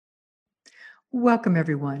Welcome,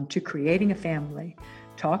 everyone, to Creating a Family.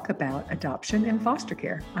 Talk about adoption and foster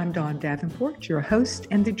care. I'm Dawn Davenport, your host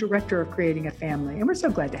and the director of Creating a Family, and we're so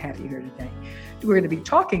glad to have you here today. We're going to be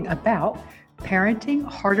talking about parenting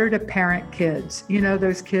harder to parent kids. You know,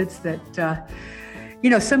 those kids that,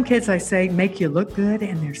 some kids I say make you look good,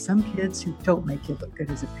 and there's some kids who don't make you look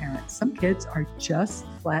good as a parent. Some kids are just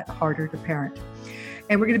flat harder to parent.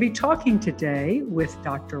 And we're going to be talking today with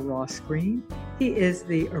Dr. Ross Greene. He is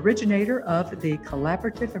the originator of the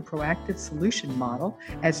collaborative and proactive solution model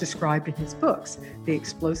as described in his books, The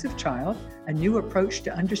Explosive Child, A New Approach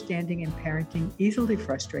to Understanding and Parenting Easily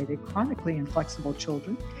Frustrated, Chronically Inflexible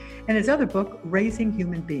Children, and his other book, Raising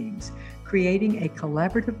Human Beings, Creating a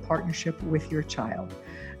Collaborative Partnership with Your Child.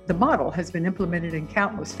 The model has been implemented in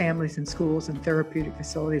countless families and schools and therapeutic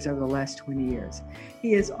facilities over the last 20 years.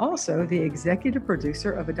 He is also the executive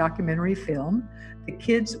producer of a documentary film, The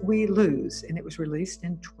Kids We Lose, and it was released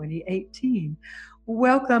in 2018.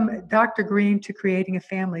 Welcome, Dr. Greene, to Creating a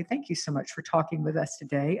Family. Thank you so much for talking with us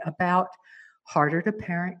today about harder to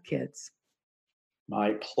parent kids.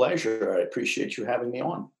 My pleasure. I appreciate you having me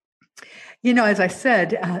on. You know, as I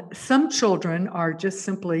said, some children are just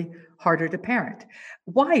simply harder to parent.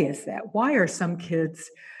 Why is that? Why are some kids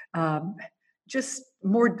just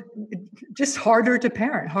harder to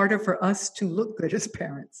parent, harder for us to look good as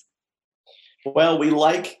parents? Well, we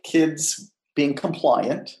like kids being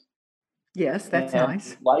compliant. Yes, that's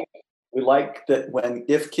nice. We like that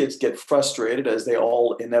if kids get frustrated, as they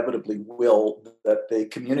all inevitably will, that they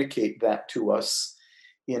communicate that to us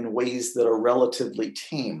in ways that are relatively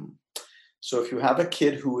tame. So if you have a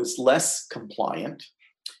kid who is less compliant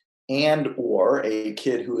and or a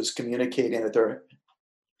kid who is communicating that they're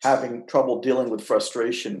having trouble dealing with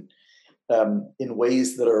frustration in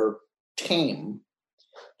ways that are tame,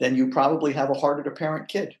 then you probably have a harder to parent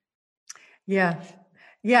kid. Yeah.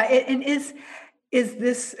 And is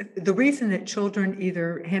this the reason that children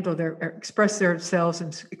either express themselves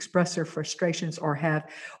and express their frustrations or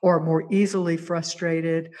are more easily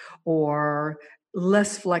frustrated or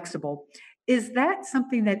less flexible? Is that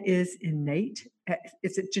something that is innate?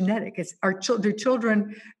 Is it genetic? Do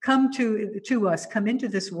children come into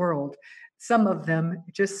this world, some of them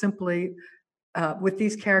just simply with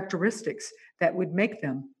these characteristics that would make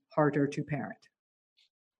them harder to parent?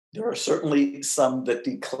 There are certainly some that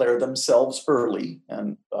declare themselves early,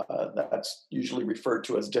 and that's usually referred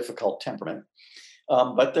to as difficult temperament.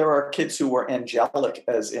 But there are kids who were angelic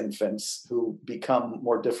as infants who become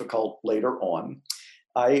more difficult later on.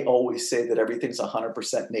 I always say that everything's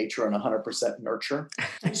 100% nature and 100% nurture.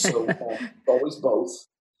 So always both.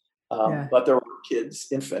 But there are kids,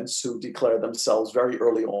 infants, who declare themselves very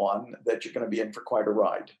early on that you're going to be in for quite a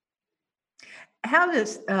ride. How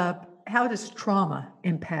does trauma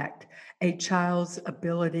impact a child's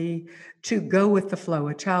ability to go with the flow,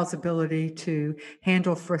 a child's ability to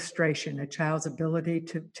handle frustration, a child's ability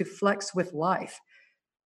to flex with life?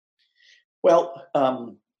 Well,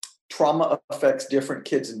 trauma affects different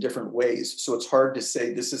kids in different ways. So it's hard to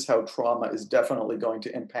say this is how trauma is definitely going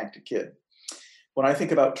to impact a kid. When I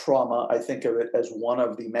think about trauma, I think of it as one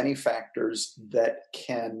of the many factors that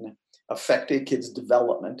can affect a kid's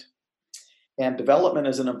development. And development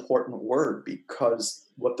is an important word because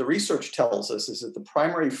what the research tells us is that the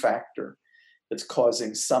primary factor that's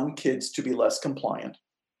causing some kids to be less compliant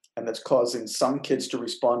and that's causing some kids to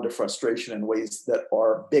respond to frustration in ways that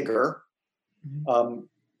are bigger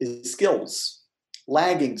is skills,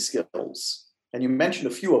 lagging skills. And you mentioned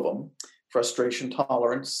a few of them: frustration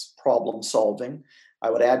tolerance, problem solving. I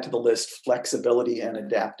would add to the list flexibility and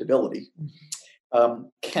adaptability.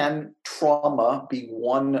 Can trauma be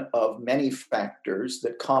one of many factors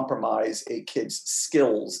that compromise a kid's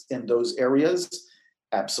skills in those areas?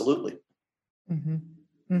 Absolutely. Mm-hmm.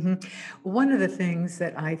 Mm-hmm. One of the things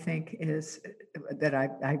that I think is that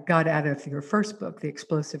I got out of your first book, The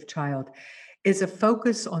Explosive Child, is a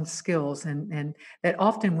focus on skills, and that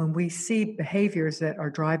often when we see behaviors that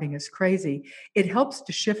are driving us crazy, it helps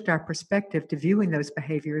to shift our perspective to viewing those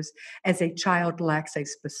behaviors as a child lacks a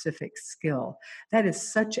specific skill. That is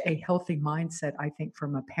such a healthy mindset, I think,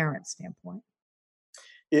 from a parent standpoint.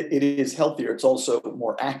 It is healthier. It's also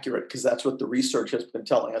more accurate because that's what the research has been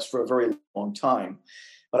telling us for a very long time.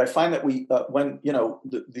 But I find that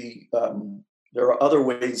there are other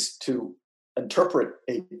ways to interpret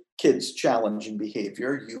a kid's challenging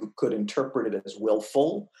behavior. You could interpret it as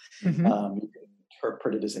willful. Mm-hmm. You can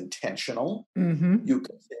interpret it as intentional. Mm-hmm. You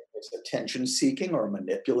could say it's attention-seeking or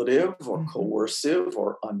manipulative or coercive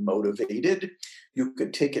or unmotivated. You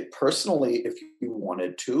could take it personally if you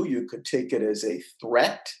wanted to. You could take it as a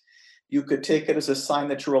threat. You could take it as a sign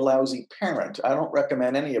that you're a lousy parent. I don't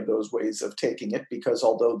recommend any of those ways of taking it because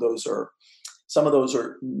although some of those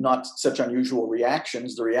are not such unusual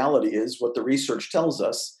reactions, the reality is what the research tells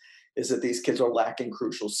us is that these kids are lacking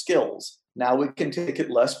crucial skills. Now we can take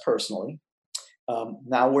it less personally.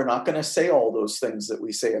 Now we're not going to say all those things that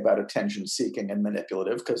we say about attention seeking and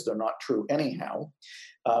manipulative because they're not true anyhow.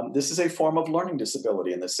 This is a form of learning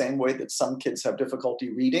disability in the same way that some kids have difficulty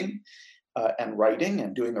reading and writing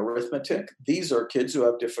and doing arithmetic. These are kids who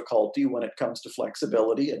have difficulty when it comes to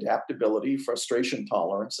flexibility, adaptability, frustration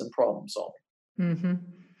tolerance, and problem solving. Mm-hmm.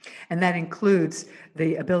 And that includes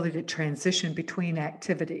the ability to transition between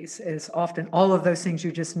activities, as often all of those things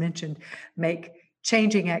you just mentioned make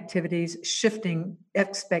changing activities, shifting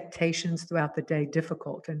expectations throughout the day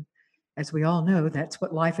difficult. And as we all know, that's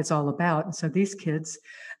what life is all about. And so these kids,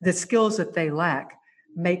 the skills that they lack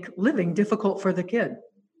make living difficult for the kid.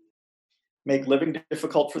 Make living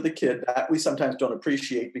difficult for the kid. That we sometimes don't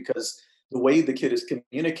appreciate because the way the kid is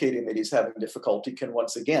communicating that he's having difficulty can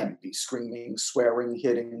once again be screaming, swearing,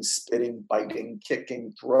 hitting, spitting, biting,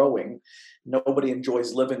 kicking, throwing. Nobody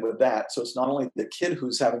enjoys living with that. So it's not only the kid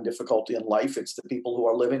who's having difficulty in life, it's the people who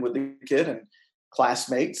are living with the kid and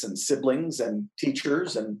classmates and siblings and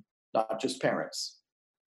teachers and not just parents.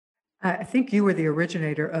 I think you were the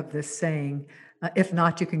originator of this saying. If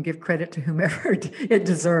not, you can give credit to whomever it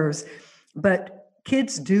deserves. But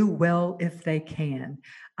kids do well if they can.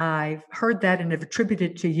 I've heard that and have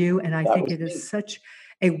attributed it to you, and I That think was it me. is such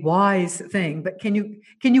a wise thing. But can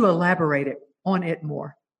you elaborate on it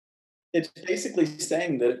more? It's basically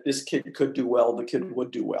saying that if this kid could do well, the kid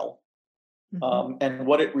would do well. Hmm. And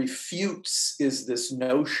what it refutes is this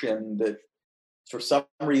notion that for some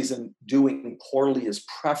reason doing poorly is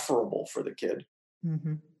preferable for the kid.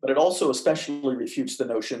 Hmm. But it also especially refutes the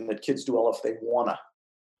notion that kids do well if they wanna.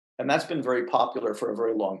 And that's been very popular for a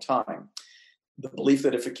very long time. The belief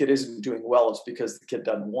that if a kid isn't doing well, it's because the kid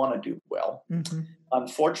doesn't want to do well. Hmm.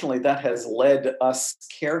 Unfortunately, that has led us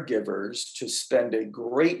caregivers to spend a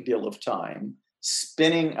great deal of time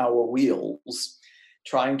spinning our wheels,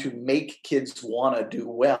 trying to make kids want to do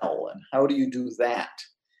well. And how do you do that?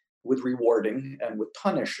 With rewarding and with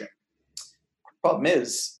punishing. Problem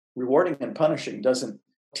is, rewarding and punishing doesn't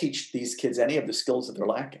teach these kids any of the skills that they're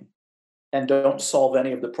lacking and don't solve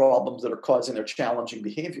any of the problems that are causing their challenging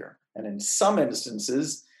behavior. And in some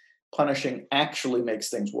instances, punishing actually makes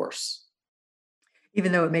things worse.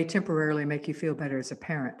 Even though it may temporarily make you feel better as a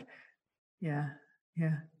parent. Yeah,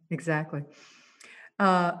 yeah, exactly.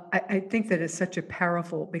 I think that it's such a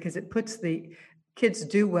powerful because it puts the kids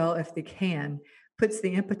do well if they can, puts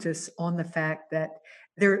the impetus on the fact that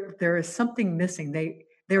there is something missing.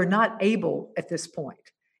 They're not able at this point,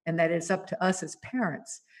 and that it's up to us as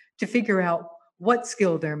parents to figure out what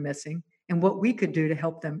skill they're missing and what we could do to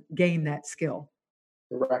help them gain that skill.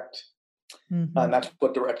 Correct. And Hmm. that's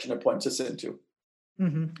what direction it points us into.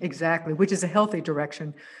 Hmm. Exactly, which is a healthy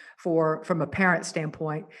direction from a parent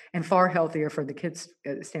standpoint, and far healthier for the kids'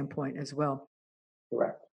 standpoint as well.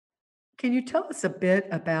 Correct. Can you tell us a bit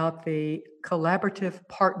about the collaborative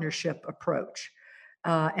partnership approach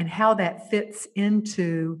and how that fits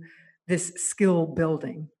into this skill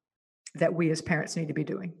building that we as parents need to be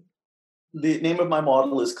doing? The name of my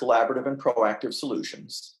model is Collaborative and Proactive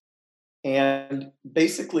Solutions. And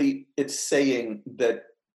basically, it's saying that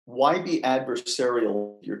why be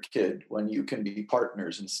adversarial with your kid when you can be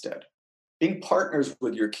partners instead? Being partners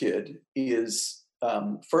with your kid is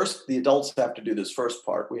first, the adults have to do this first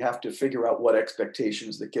part. We have to figure out what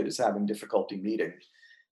expectations the kid is having difficulty meeting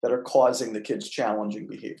that are causing the kid's challenging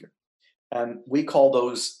behavior. And we call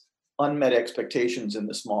those unmet expectations in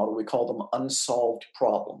this model, we call them unsolved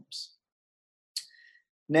problems.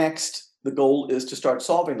 Next, the goal is to start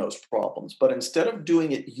solving those problems. But instead of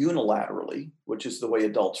doing it unilaterally, which is the way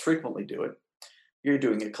adults frequently do it, you're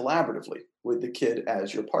doing it collaboratively with the kid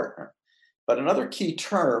as your partner. But another key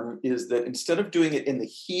term is that instead of doing it in the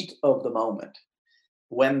heat of the moment,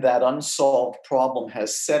 when that unsolved problem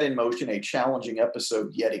has set in motion a challenging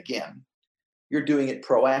episode yet again, you're doing it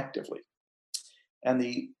proactively. And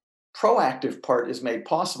the proactive part is made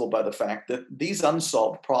possible by the fact that these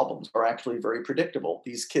unsolved problems are actually very predictable.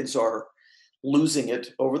 These kids are losing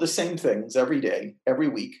it over the same things every day, every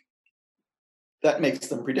week. That makes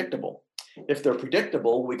them predictable. If they're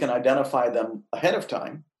predictable, we can identify them ahead of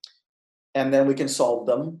time and then we can solve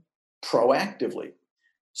them proactively.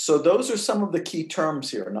 So those are some of the key terms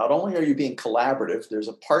here. Not only are you being collaborative, there's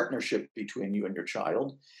a partnership between you and your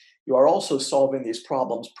child, you are also solving these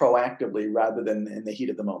problems proactively rather than in the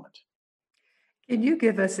heat of the moment. Can you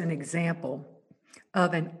give us an example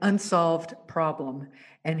of an unsolved problem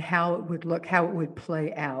and how it would look, how it would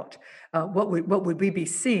play out. What would we be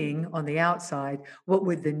seeing on the outside? What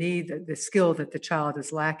would the need, the skill that the child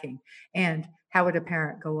is lacking, and how would a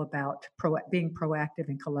parent go about being proactive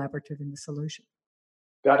and collaborative in the solution?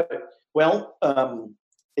 Got it. Well,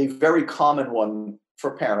 a very common one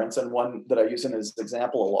for parents, and one that I use in as an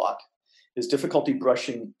example a lot, is difficulty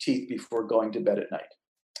brushing teeth before going to bed at night.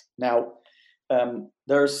 Now,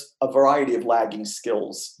 there's a variety of lagging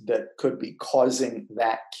skills that could be causing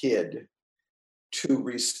that kid to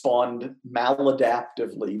respond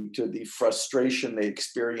maladaptively to the frustration they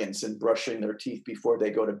experience in brushing their teeth before they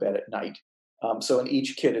go to bed at night. So in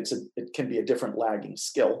each kid, it can be a different lagging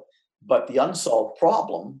skill. But the unsolved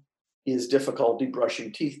problem is difficulty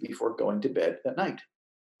brushing teeth before going to bed at night.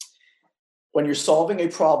 When you're solving a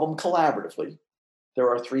problem collaboratively, there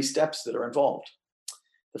are 3 steps that are involved.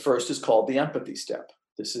 The first is called the empathy step.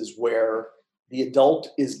 This is where the adult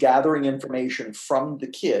is gathering information from the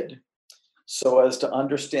kid so as to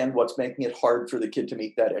understand what's making it hard for the kid to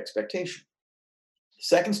meet that expectation. The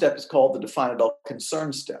second step is called the define adult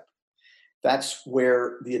concern step. That's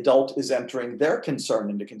where the adult is entering their concern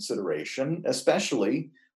into consideration,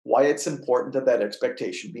 especially why it's important that that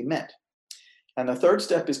expectation be met. And the third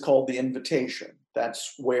step is called the invitation.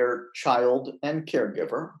 That's where child and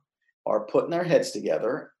caregiver are putting their heads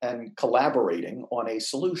together and collaborating on a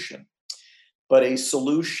solution, but a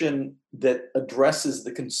solution that addresses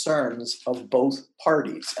the concerns of both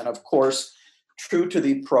parties. And of course, true to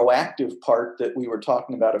the proactive part that we were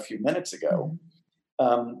talking about a few minutes ago,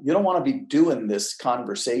 you don't want to be doing this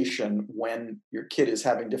conversation when your kid is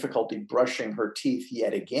having difficulty brushing her teeth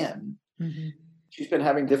yet again. Mm-hmm. She's been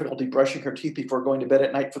having difficulty brushing her teeth before going to bed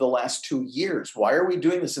at night for the last 2 years. Why are we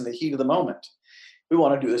doing this in the heat of the moment? We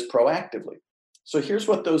want to do this proactively. So here's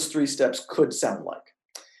what those 3 steps could sound like.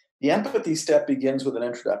 The empathy step begins with an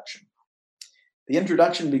introduction. The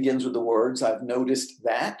introduction begins with the words, "I've noticed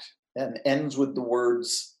that," and ends with the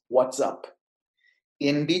words, "What's up?"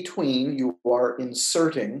 In between, you are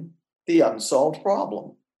inserting the unsolved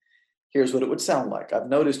problem. Here's what it would sound like. "I've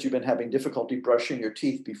noticed you've been having difficulty brushing your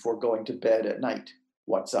teeth before going to bed at night.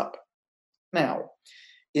 What's up?" Now,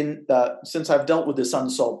 since I've dealt with this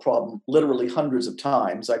unsolved problem literally hundreds of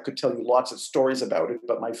times, I could tell you lots of stories about it,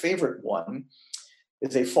 but my favorite one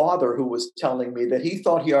is a father who was telling me that he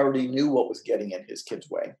thought he already knew what was getting in his kid's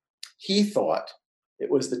way. He thought it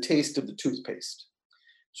was the taste of the toothpaste.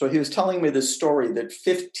 So he was telling me this story that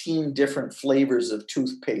 15 different flavors of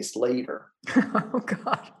toothpaste later. Oh,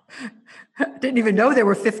 God. I didn't even know there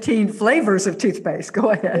were 15 flavors of toothpaste.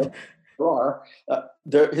 Go ahead. There are.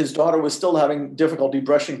 His daughter was still having difficulty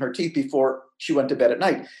brushing her teeth before she went to bed at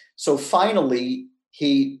night. So finally,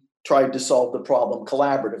 he tried to solve the problem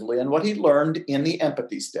collaboratively. And what he learned in the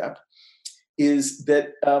empathy step is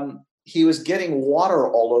that he was getting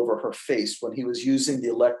water all over her face when he was using the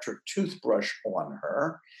electric toothbrush on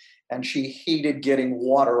her, and she hated getting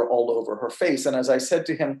water all over her face. And as I said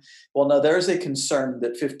to him, well, now there's a concern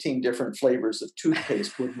that 15 different flavors of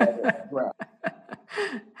toothpaste would never address.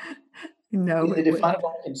 No. In the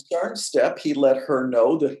definable concern step, he let her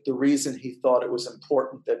know that the reason he thought it was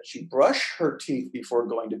important that she brush her teeth before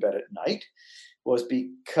going to bed at night was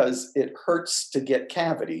because it hurts to get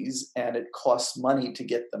cavities and it costs money to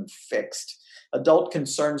get them fixed. Adult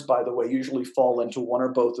concerns, by the way, usually fall into one or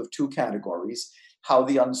both of 2 categories: how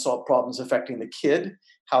the unsolved problem is affecting the kid,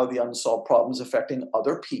 how the unsolved problem is affecting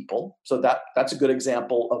other people. So that's a good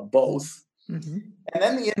example of both. Mm-hmm. And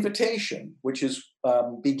then the invitation, which is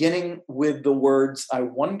beginning with the words, "I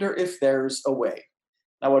wonder if there's a way."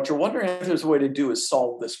 Now, what you're wondering if there's a way to do is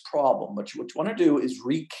solve this problem. What you want to do is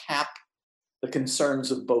recap the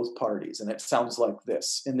concerns of both parties. And it sounds like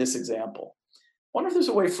this in this example. Wonder if there's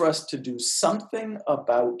a way for us to do something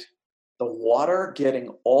about the water getting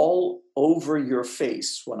all over your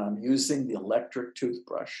face when I'm using the electric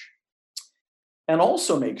toothbrush. And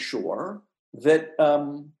also make sure that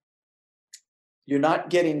you're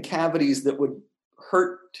not getting cavities that would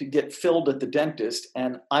hurt to get filled at the dentist,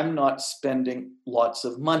 and I'm not spending lots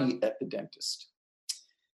of money at the dentist.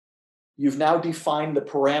 You've now defined the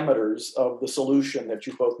parameters of the solution that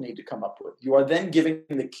you both need to come up with. You are then giving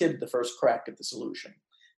the kid the first crack at the solution.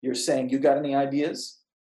 You're saying, "You got any ideas?"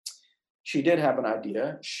 She did have an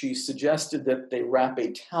idea. She suggested that they wrap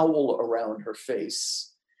a towel around her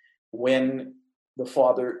face when the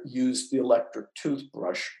father used the electric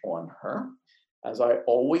toothbrush on her. As I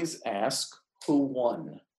always ask, who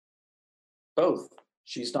won? Both.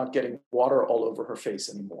 She's not getting water all over her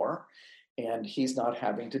face anymore, and he's not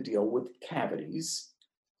having to deal with cavities.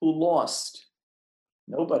 Who lost?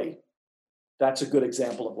 Nobody. That's a good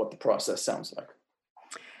example of what the process sounds like.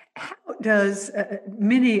 How does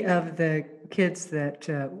many of the kids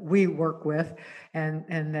that we work with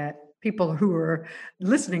and that people who are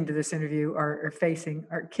listening to this interview are facing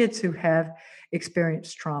are kids who have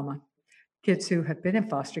experienced trauma, kids who have been in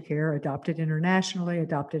foster care, adopted internationally,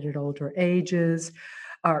 adopted at older ages,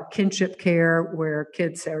 or kinship care where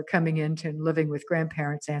kids are coming into and living with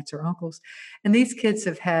grandparents, aunts, or uncles. And these kids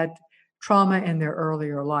have had trauma in their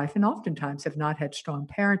earlier life and oftentimes have not had strong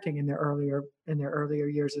parenting in their earlier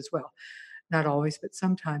years as well. Not always, but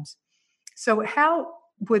sometimes. So how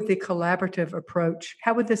would the collaborative approach,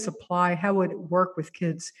 how would this apply? How would it work with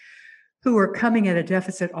kids who are coming at a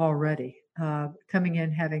deficit already, coming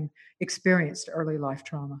in having experienced early life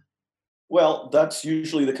trauma? Well, that's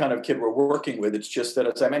usually the kind of kid we're working with. It's just that,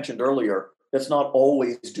 as I mentioned earlier, it's not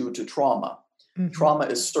always due to trauma. Hmm. Trauma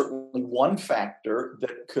is certainly one factor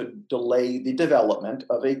that could delay the development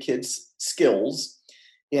of a kid's skills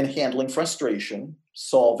in handling frustration,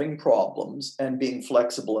 solving problems, and being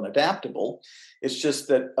flexible and adaptable. It's just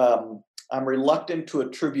that I'm reluctant to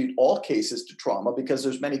attribute all cases to trauma because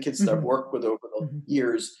there's many kids that I've Hmm. worked with over the Hmm.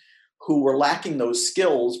 years who were lacking those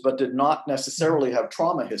skills but did not Hmm. necessarily have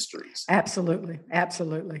trauma histories. Absolutely.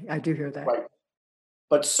 Absolutely. I do hear that. Right.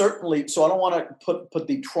 But certainly, so I don't want to put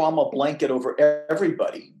the trauma blanket over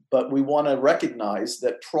everybody, but we want to recognize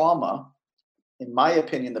that trauma, in my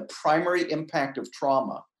opinion, the primary impact of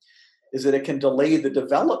trauma is that it can delay the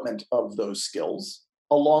development of those skills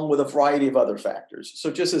along with a variety of other factors.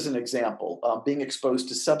 So, just as an example, being exposed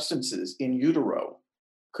to substances in utero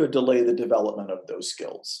could delay the development of those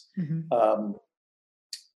skills. Hmm. Um,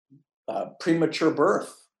 Premature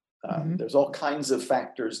birth. Hmm. There's all kinds of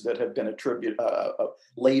factors that have been attributed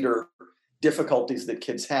later difficulties that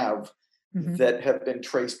kids have Hmm. that have been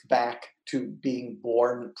traced back to being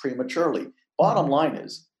born prematurely. Bottom Hmm. line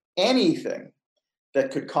is anything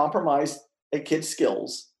that could compromise a kid's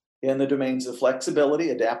skills in the domains of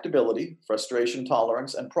flexibility, adaptability, frustration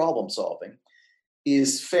tolerance, and problem solving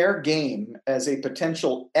is fair game as a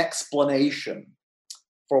potential explanation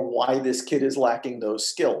for why this kid is lacking those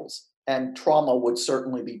skills. And trauma would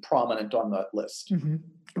certainly be prominent on that list. Hmm.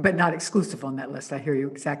 But not exclusive on that list. I hear you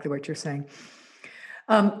exactly what you're saying.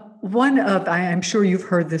 One of, I'm sure you've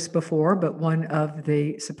heard this before, but one of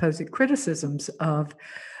the supposed criticisms of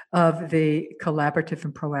the collaborative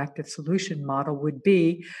and proactive solution model would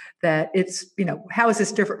be that it's, how is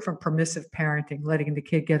this different from permissive parenting, letting the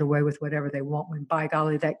kid get away with whatever they want when by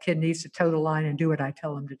golly, that kid needs to toe the line and do what I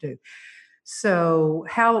tell them to do. So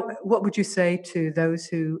what would you say to those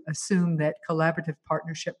who assume that collaborative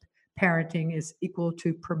partnership parenting is equal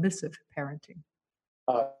to permissive parenting?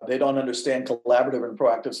 They don't understand collaborative and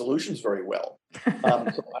proactive solutions very well. So I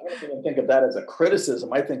don't even think of that as a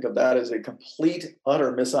criticism. I think of that as a complete,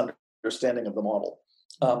 utter misunderstanding of the model.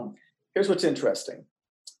 Mhm. Here's what's interesting.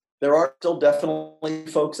 There are still definitely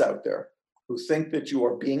folks out there who think that you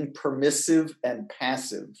are being permissive and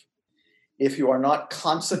passive if you are not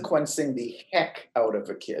consequencing the heck out of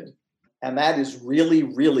a kid. And that is really,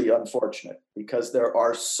 really unfortunate because there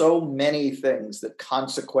are so many things that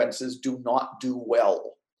consequences do not do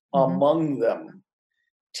well. Mhm. Among them,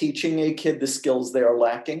 teaching a kid the skills they are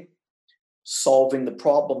lacking, solving the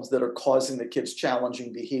problems that are causing the kid's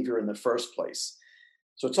challenging behavior in the first place.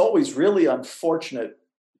 So it's always really unfortunate.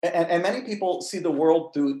 And many people see the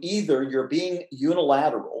world through either you're being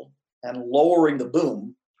unilateral and lowering the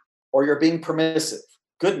boom, or you're being permissive.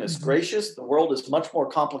 Goodness Mhm. gracious, the world is much more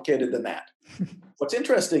complicated than that. What's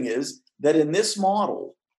interesting is that in this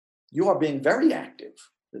model, you are being very active.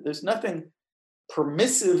 There's nothing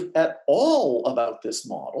permissive at all about this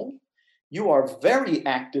model. You are very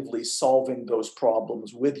actively solving those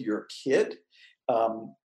problems with your kid.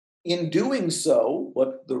 Um, in doing so,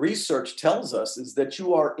 what the research tells us is that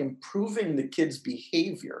you are improving the kid's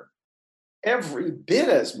behavior every bit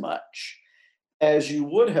as much as you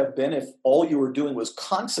would have been if all you were doing was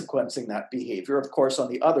consequencing that behavior. Of course, on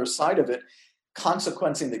the other side of it,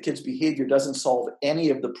 consequencing the kid's behavior doesn't solve any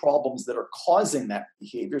of the problems that are causing that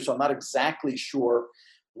behavior. So I'm not exactly sure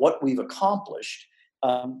what we've accomplished.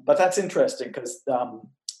 But that's interesting because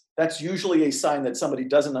that's usually a sign that somebody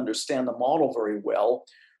doesn't understand the model very well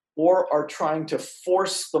or are trying to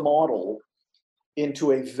force the model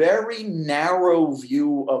into a very narrow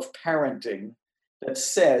view of parenting that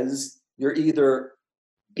says you're either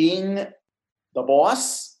being the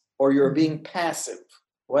boss or you're Mhm. being passive.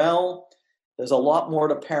 Well, there's a lot more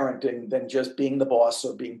to parenting than just being the boss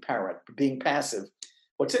or being passive.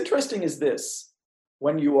 What's interesting is this: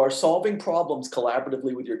 when you are solving problems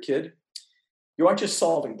collaboratively with your kid, you aren't just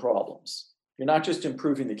solving problems. You're not just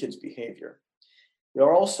improving the kid's behavior.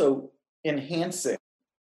 You're also enhancing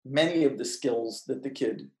many of the skills that the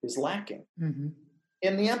kid is lacking. Mm-hmm.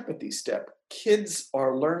 In the empathy step, kids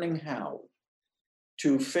are learning how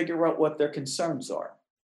to figure out what their concerns are,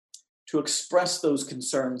 to express those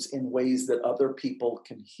concerns in ways that other people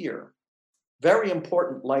can hear. Very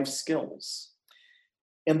important life skills.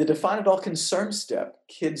 In the define adult concern step,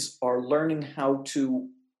 kids are learning how to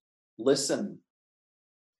listen,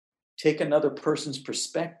 take another person's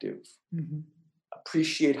perspective, Mm-hmm.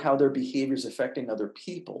 appreciate how their behavior is affecting other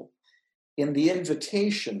people. In the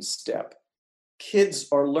invitation step, kids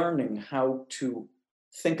are learning how to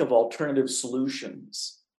think of alternative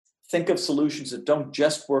solutions, think of solutions that don't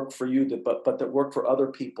just work for you, but that work for other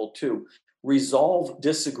people too. Resolve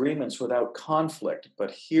disagreements without conflict.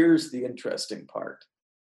 But here's the interesting part.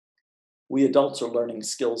 We adults are learning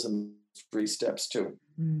skills in 3 steps too.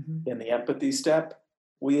 Mm-hmm. In the empathy step,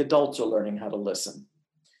 we adults are learning how to listen.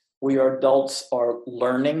 We adults are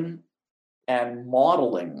learning and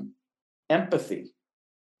modeling empathy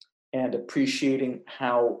and appreciating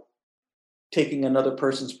how taking another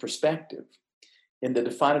person's perspective. In the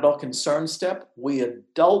define adult concern step, we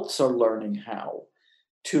adults are learning how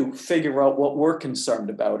to figure out what we're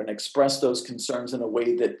concerned about and express those concerns in a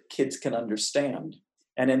way that kids can understand.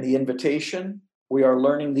 And in the invitation, we are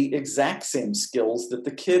learning the exact same skills that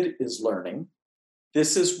the kid is learning.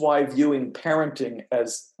 This is why viewing parenting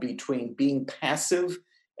as between being passive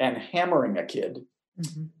and hammering a kid,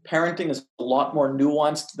 Mm-hmm. parenting is a lot more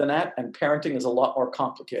nuanced than that, and parenting is a lot more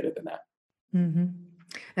complicated than that. Mm-hmm.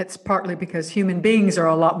 That's partly because human beings are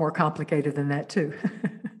a lot more complicated than that too.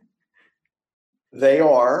 They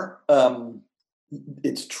are.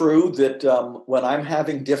 It's true that when I'm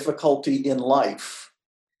having difficulty in life,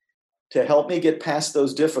 to help me get past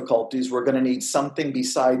those difficulties, we're going to need something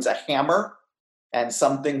besides a hammer and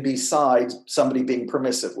something besides somebody being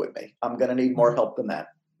permissive with me. I'm going to need more help than that.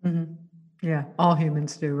 Mm-hmm. Yeah, all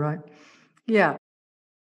humans do, right? Yeah.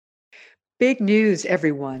 Big news,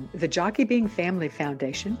 everyone. The Jockey Being Family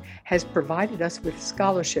Foundation has provided us with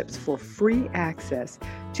scholarships for free access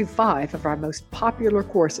to 5 of our most popular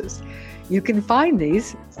courses. You can find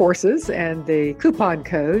these courses and the coupon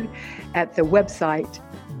code at the website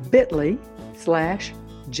bit.ly/JBF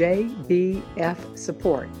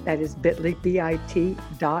support. That is bit.ly,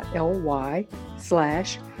 bit.ly/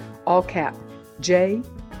 all cap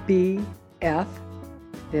JBF,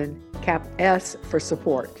 then cap S for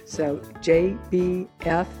support. So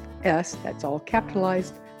JBFS, that's all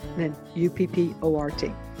capitalized, then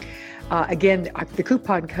UPPORT. Again, the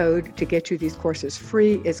coupon code to get you these courses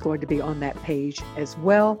free is going to be on that page as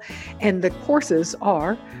well. And the courses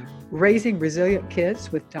are Raising Resilient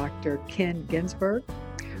Kids with Dr. Ken Ginsberg,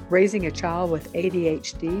 Raising a Child with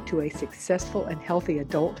ADHD to a Successful and Healthy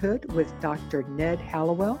Adulthood with Dr. Ned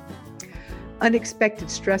Hallowell, Unexpected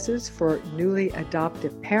Stresses for Newly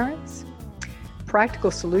Adoptive Parents,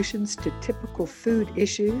 Practical Solutions to Typical Food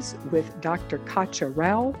Issues with Dr. Katja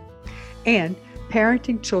Rao, and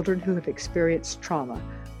Parenting Children Who Have Experienced Trauma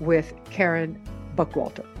with Karen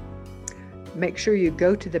Buckwalter. Make sure you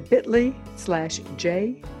go to the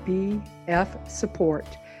bit.ly/JBF support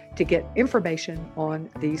to get information on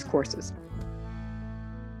these courses.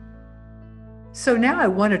 So now I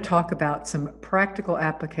want to talk about some practical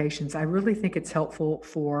applications. I really think it's helpful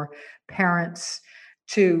for parents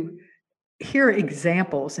to hear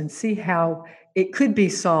examples and see how it could be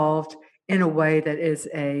solved in a way that it's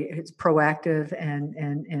proactive and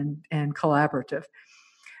collaborative.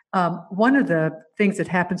 One of the things that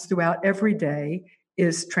happens throughout every day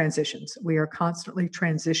is transitions. We are constantly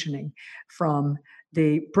transitioning from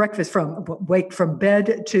from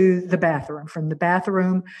bed to the bathroom, from the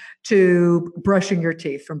bathroom to brushing your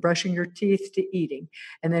teeth, from brushing your teeth to eating,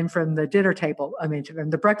 and then from the from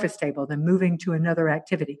the breakfast table, then moving to another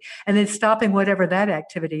activity, and then stopping whatever that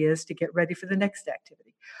activity is to get ready for the next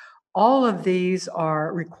activity. All of these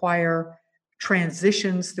require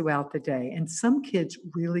transitions throughout the day, and some kids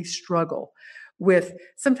really struggle with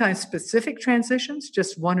sometimes specific transitions,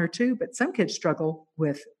 just 1 or 2, but some kids struggle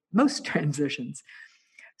with most transitions.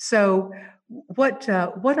 So what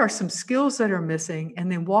are some skills that are missing?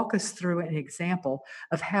 And then walk us through an example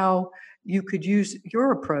of how you could use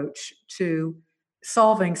your approach to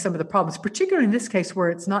solving some of the problems, particularly in this case where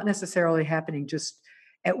it's not necessarily happening just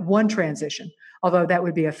at one transition, although that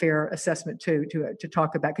would be a fair assessment to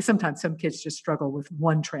talk about, because sometimes some kids just struggle with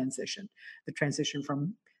one transition, the transition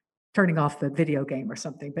from turning off the video game or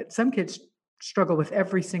something. But some kids struggle with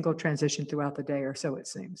every single transition throughout the day, or so it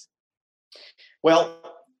seems. Well,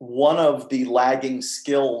 one of the lagging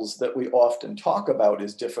skills that we often talk about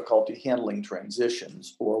is difficulty handling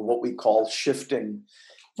transitions, or what we call shifting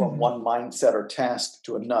from one mindset or task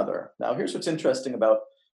to another. Now, here's what's interesting about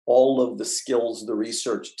all of the skills the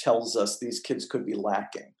research tells us these kids could be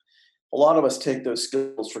lacking. A lot of us take those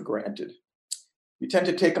skills for granted. You tend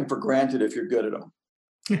to take them for granted if you're good at them.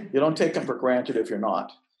 You don't take them for granted if you're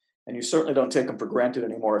not. And you certainly don't take them for granted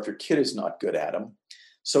anymore if your kid is not good at them.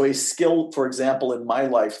 So a skill, for example, in my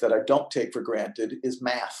life that I don't take for granted is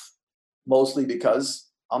math, mostly because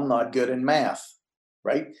I'm not good in math,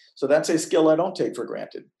 right? So that's a skill I don't take for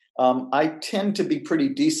granted. I tend to be pretty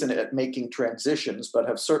decent at making transitions, but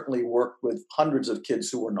have certainly worked with hundreds of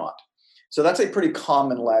kids who are not. So that's a pretty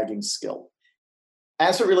common lagging skill.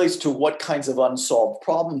 As it relates to what kinds of unsolved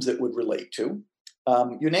problems it would relate to,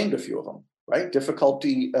 you named a few of them, right?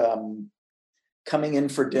 Difficulty coming in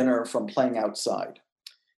for dinner from playing outside.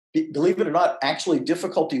 Believe it or not, actually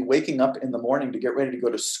difficulty waking up in the morning to get ready to go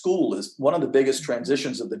to school is one of the biggest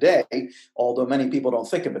transitions of the day, although many people don't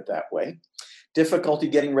think of it that way. Difficulty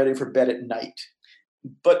getting ready for bed at night.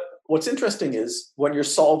 But what's interesting is when you're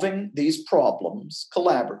solving these problems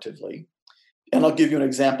collaboratively, and I'll give you an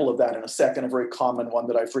example of that in a second, a very common one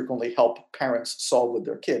that I frequently help parents solve with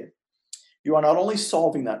their kid. You are not only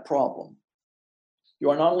solving that problem, you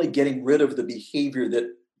are not only getting rid of the behavior that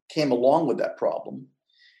came along with that problem,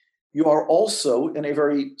 you are also, in a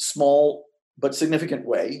very small but significant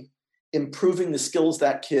way, improving the skills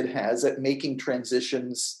that kid has at making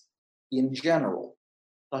transitions in general.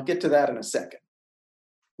 I'll get to that in a second.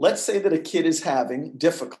 Let's say that a kid is having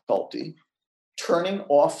difficulty turning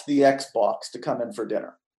off the Xbox to come in for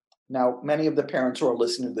dinner. Now, many of the parents who are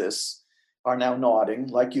listening to this are now nodding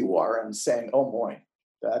like you are and saying, oh boy,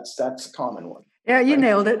 that's a common one. Yeah, you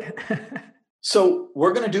nailed it. So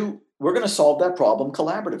we're going to solve that problem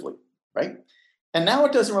collaboratively, right? And now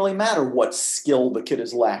it doesn't really matter what skill the kid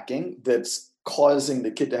is lacking that's causing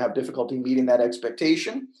the kid to have difficulty meeting that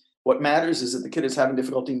expectation. What matters is that the kid is having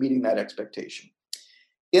difficulty meeting that expectation.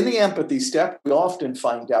 In the empathy step, we often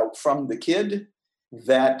find out from the kid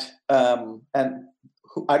that, and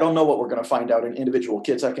I don't know what we're going to find out in individual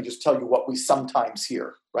kids. I can just tell you what we sometimes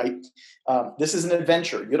hear, right? This is an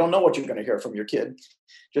adventure. You don't know what you're going to hear from your kid.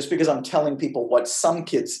 Just because I'm telling people what some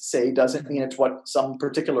kids say doesn't mean it's what some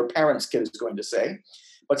particular parent's kid is going to say.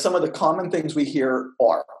 But some of the common things we hear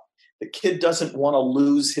are, the kid doesn't want to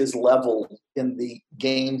lose his level in the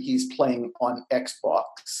game he's playing on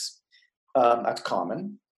Xbox. That's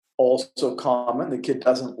common. Also common, the kid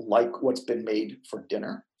doesn't like what's been made for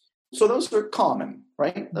dinner. So those are common,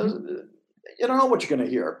 right? You don't know what you're going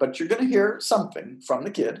to hear, but you're going to hear something from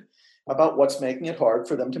the kid about what's making it hard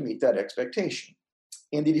for them to meet that expectation.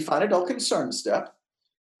 In the Define Adult Concern step,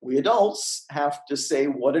 we adults have to say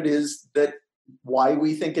what it is why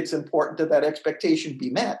we think it's important that that expectation be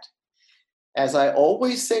met. As I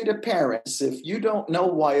always say to parents, if you don't know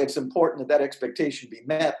why it's important that that expectation be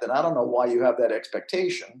met, then I don't know why you have that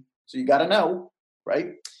expectation. So you got to know,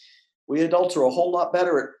 right? We adults are a whole lot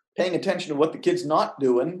better at paying attention to what the kid's not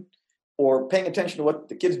doing or paying attention to what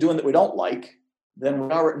the kid's doing that we don't like than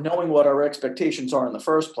we are at knowing what our expectations are in the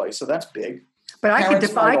first place. So that's big. But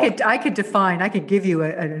I could give you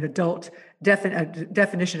an adult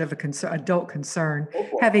definition of adult concern,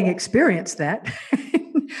 having experienced that.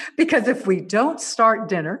 Because if we don't start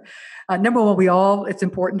dinner, number one, it's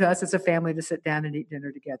important to us as a family to sit down and eat dinner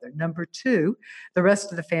together. Number two, the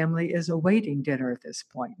rest of the family is awaiting dinner at this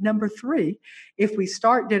point. Number three, if we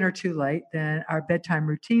start dinner too late, then our bedtime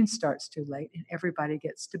routine starts too late and everybody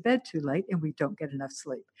gets to bed too late and we don't get enough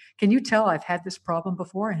sleep. Can you tell I've had this problem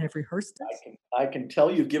before and have rehearsed this? I can tell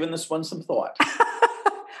you've given this one some thought.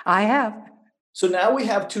 I have. So now we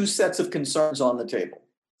have two sets of concerns on the table.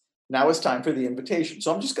 Now it's time for the invitation.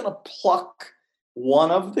 So I'm just going to pluck one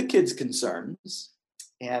of the kids' concerns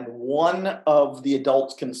and one of the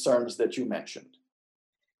adults' concerns that you mentioned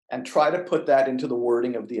and try to put that into the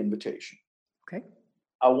wording of the invitation. Okay.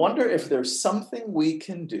 I wonder if there's something we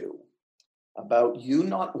can do about you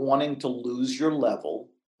not wanting to lose your level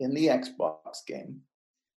in the Xbox game,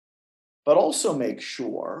 but also make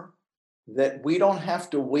sure that we don't have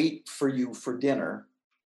to wait for you for dinner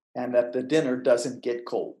and that the dinner doesn't get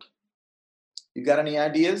cold. You got any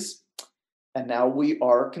ideas? And now we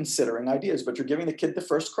are considering ideas, but you're giving the kid the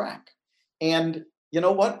first crack. And you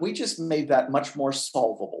know what? We just made that much more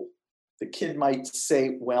solvable. The kid might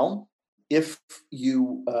say, well, if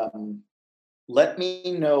you let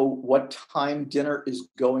me know what time dinner is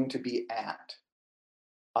going to be at,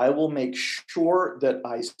 I will make sure that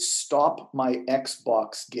I stop my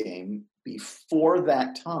Xbox game before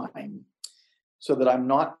that time so that I'm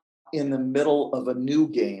not in the middle of a new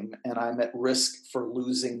game and I'm at risk for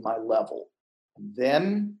losing my level. And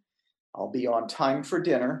then I'll be on time for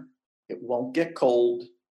dinner. It won't get cold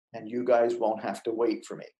and you guys won't have to wait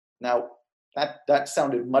for me. Now, That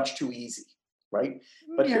sounded much too easy, right?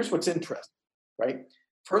 But Yeah. here's what's interesting, right?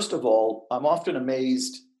 First of all, I'm often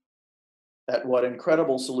amazed at what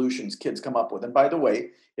incredible solutions kids come up with. And by the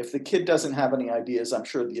way, if the kid doesn't have any ideas, I'm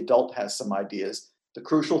sure the adult has some ideas. The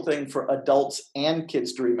crucial thing for adults and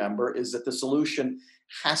kids to remember is that the solution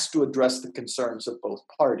has to address the concerns of both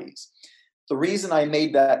parties. The reason I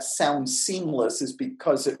made that sound seamless is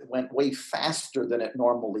because it went way faster than it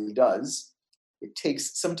normally does. It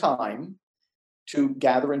takes some time to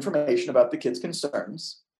gather information about the kid's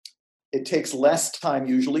concerns. It takes less time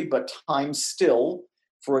usually, but time still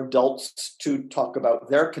for adults to talk about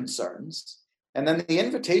their concerns. And then the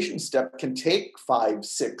invitation step can take 5,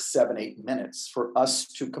 6, 7, 8 minutes for us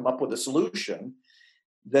to come up with a solution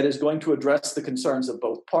that is going to address the concerns of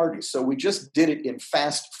both parties. So we just did it in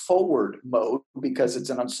fast forward mode because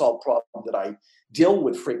it's an unsolved problem that I deal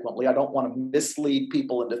with frequently. I don't want to mislead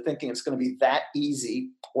people into thinking it's going to be that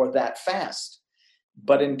easy or that fast.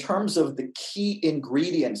 But in terms of the key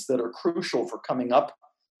ingredients that are crucial for coming up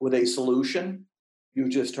with a solution, you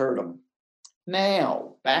just heard them.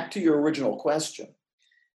 Now, back to your original question.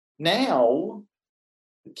 Now,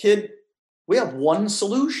 we have one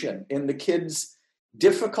solution in the kid's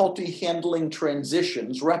difficulty handling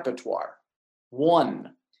transitions repertoire.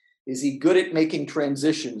 One, is he good at making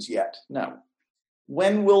transitions yet? No.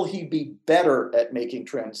 When will he be better at making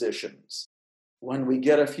transitions? When we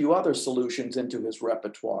get a few other solutions into his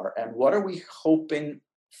repertoire. And what are we hoping,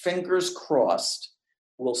 fingers crossed,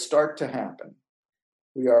 will start to happen?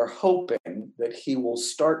 We are hoping that he will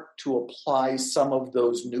start to apply some of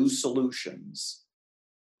those new solutions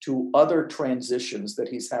to other transitions that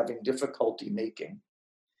he's having difficulty making.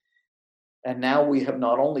 And now we have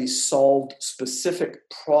not only solved specific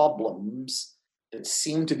problems that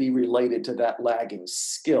seem to be related to that lagging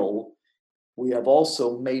skill, we have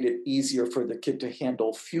also made it easier for the kid to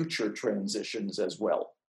handle future transitions as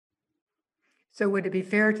well. So would it be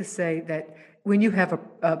fair to say that when you have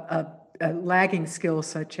a lagging skill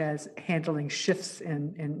such as handling shifts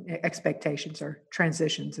in expectations or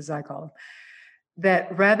transitions, as I call them,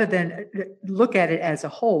 that rather than look at it as a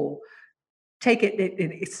whole, take it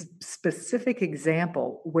in a specific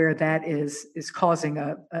example where that is causing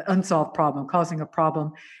an unsolved problem, causing a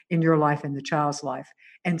problem in your life and the child's life,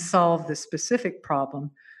 and solve the specific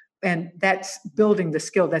problem. And that's building the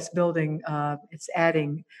skill, that's building, it's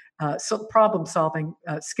adding problem solving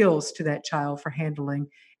skills to that child for handling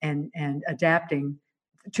and adapting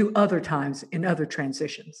to other times in other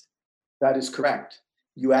transitions. That is correct.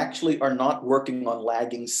 You actually are not working on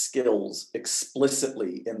lagging skills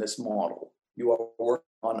explicitly in this model. You are working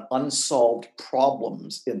on unsolved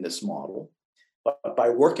problems in this model. But by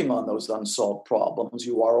working on those unsolved problems,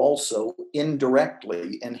 you are also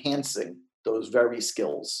indirectly enhancing those very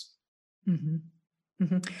skills. Mm-hmm.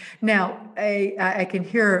 Mm-hmm. Now, I can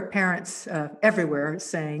hear parents everywhere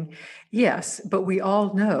saying, yes, but we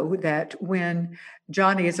all know that when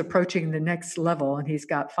Johnny is approaching the next level and he's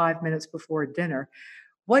got 5 minutes before dinner,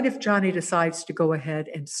 what if Johnny decides to go ahead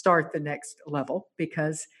and start the next level,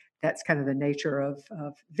 because that's kind of the nature of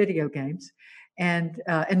video games, and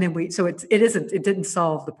then it didn't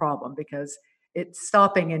solve the problem, because it's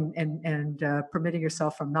stopping and permitting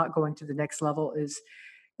yourself from not going to the next level is,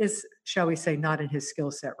 shall we say, not in his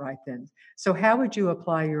skill set right then. So how would you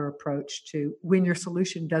apply your approach to when your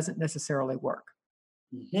solution doesn't necessarily work?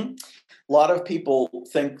 Mm-hmm. A lot of people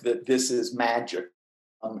think that this is magic.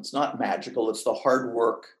 It's not magical. It's the hard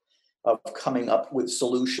work of coming up with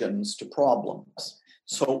solutions to problems.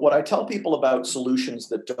 So what I tell people about solutions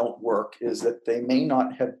that don't work is that they may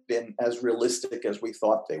not have been as realistic as we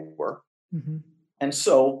thought they were. Mm-hmm. And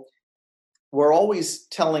so we're always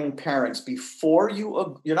telling parents, before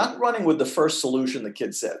you're not running with the first solution the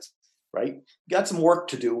kid says, right? You got some work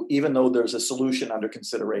to do, even though there's a solution under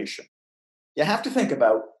consideration. You have to think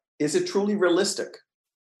about, is it truly realistic?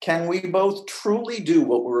 Can we both truly do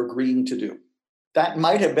what we're agreeing to do? That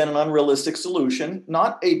might have been an unrealistic solution,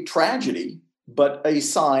 not a tragedy, but a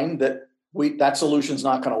sign that that solution's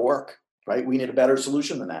not going to work, right? We need a better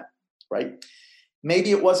solution than that, right?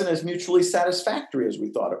 Maybe it wasn't as mutually satisfactory as we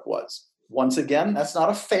thought it was. Once again, that's not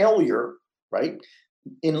a failure, right?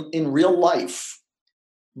 In real life,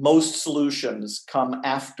 most solutions come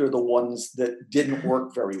after the ones that didn't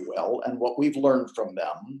work very well and what we've learned from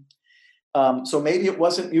them. So maybe it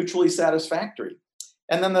wasn't mutually satisfactory.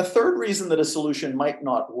 And then the third reason that a solution might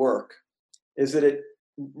not work is that it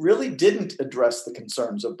really didn't address the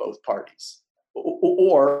concerns of both parties,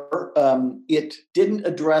 or it didn't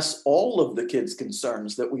address all of the kids'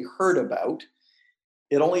 concerns that we heard about.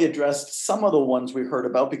 It only addressed some of the ones we heard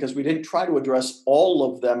about because we didn't try to address all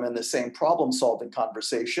of them in the same problem-solving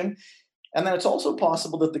conversation. And then it's also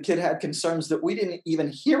possible that the kid had concerns that we didn't even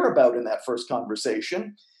hear about in that first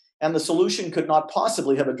conversation, and the solution could not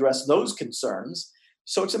possibly have addressed those concerns.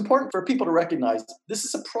 So it's important for people to recognize this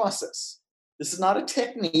is a process. This is not a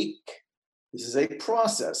technique. This is a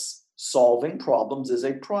process. Solving problems is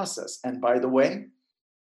a process. And by the way,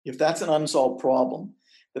 if that's an unsolved problem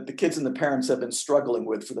that the kids and the parents have been struggling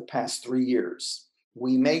with for the past 3 years,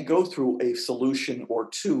 we may go through a solution or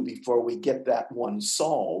two before we get that one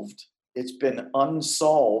solved. It's been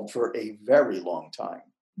unsolved for a very long time.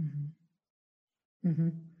 Mm-hmm. Mm-hmm.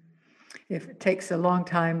 If it takes a long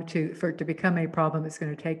time for it to become a problem, it's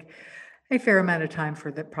going to take a fair amount of time for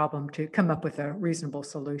the problem to come up with a reasonable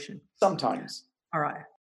solution. Sometimes. All right.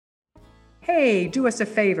 Hey, do us a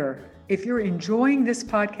favor. If you're enjoying this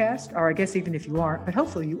podcast, or I guess even if you aren't, but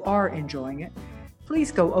hopefully you are enjoying it,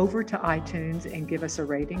 please go over to iTunes and give us a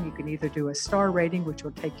rating. You can either do a star rating, which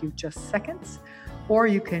will take you just seconds, or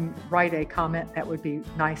you can write a comment. That would be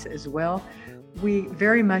nice as well. We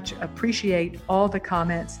very much appreciate all the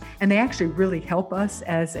comments, and they actually really help us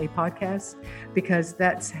as a podcast, because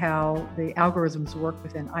that's how the algorithms work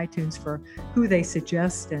within iTunes for who they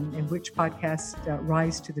suggest and which podcasts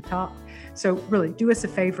rise to the top. So really do us a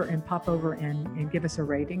favor and pop over and give us a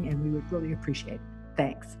rating, and we would really appreciate it.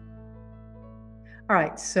 Thanks. All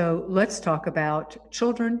right, so let's talk about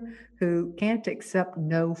children who can't accept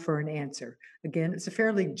no for an answer. Again, it's a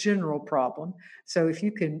fairly general problem. So if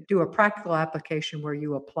you can do a practical application where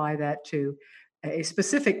you apply that to a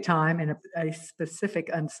specific time and a specific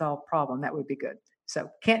unsolved problem, that would be good. So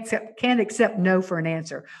can't accept no for an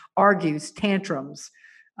answer, argues, tantrums,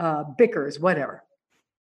 bickers, whatever.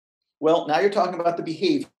 Well, now you're talking about the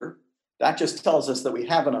behavior. That just tells us that we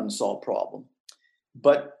have an unsolved problem.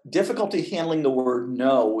 But difficulty handling the word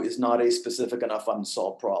no is not a specific enough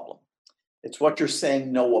unsolved problem. It's what you're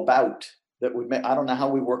saying no about that would make, I don't know how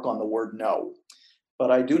we work on the word no, but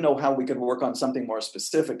I do know how we can work on something more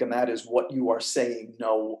specific, and that is what you are saying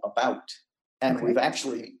no about. And Okay. We've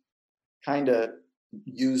actually kind of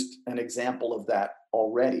used an example of that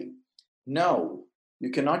already. No, you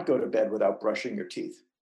cannot go to bed without brushing your teeth.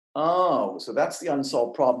 Oh, so that's the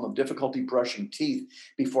unsolved problem of difficulty brushing teeth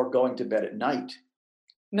before going to bed at night.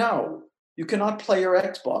 No, you cannot play your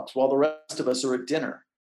Xbox while the rest of us are at dinner.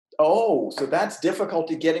 Oh, so that's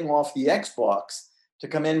difficulty getting off the Xbox to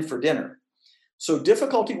come in for dinner. So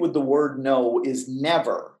difficulty with the word no is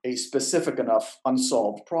never a specific enough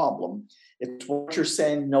unsolved problem. It's what you're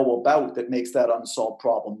saying no about that makes that unsolved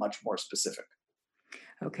problem much more specific.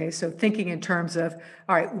 Okay, so thinking in terms of,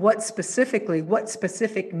 all right, what specific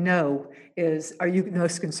no are you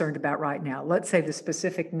most concerned about right now? Let's say the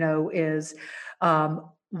specific no is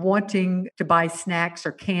wanting to buy snacks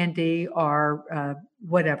or candy or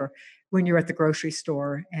whatever when you're at the grocery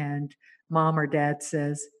store and mom or dad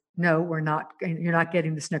says, no, you're not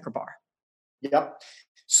getting the Snicker bar. Yep.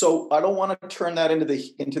 So I don't want to turn that into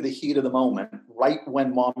the heat of the moment, right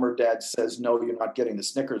when mom or dad says, no, you're not getting the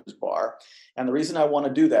Snickers bar. And the reason I want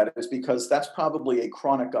to do that is because that's probably a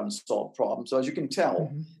chronic unsolved problem. So as you can tell,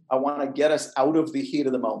 I want to get us out of the heat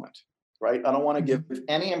of the moment, right? I don't want to give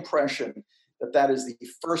any impression that that is the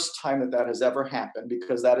first time that has ever happened,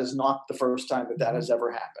 because that is not the first time that has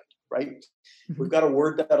ever happened, right? We've got to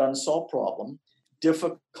word that unsolved problem.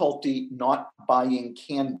 Difficulty not buying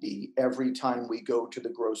candy every time we go to the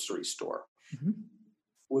grocery store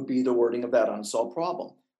would be the wording of that unsolved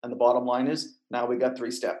problem. And the bottom line is, now we got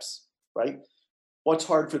 3 steps, right? What's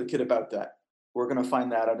hard for the kid about that? We're going to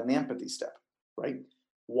find that at an empathy step, right?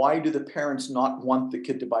 Why do the parents not want the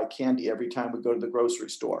kid to buy candy every time we go to the grocery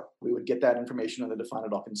store? We would get that information in the define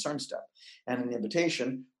it all concern step. And in the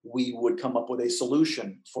invitation, we would come up with a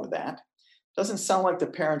solution for that. Doesn't sound like the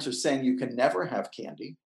parents are saying you can never have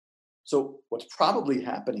candy. So what's probably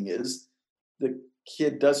happening is the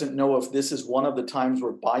kid doesn't know if this is one of the times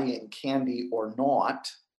we're buying candy or not.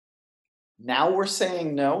 Now we're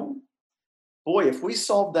saying no. Boy, if we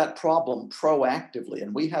solved that problem proactively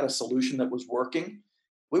and we had a solution that was working,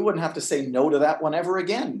 we wouldn't have to say no to that one ever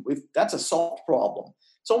again. That's a solved problem.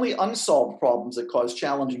 It's only unsolved problems that cause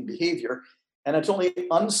challenging behavior, and it's only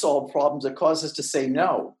unsolved problems that cause us to say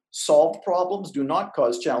no. Solved problems do not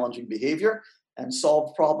cause challenging behavior, and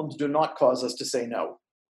solved problems do not cause us to say no.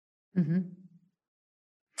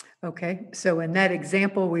 Okay, so in that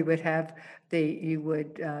example, we would have you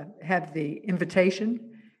would have the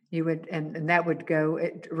invitation. You would, and that would go.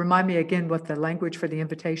 Remind me again what the language for the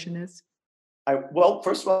invitation is. Well,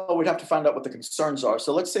 first of all, we'd have to find out what the concerns are.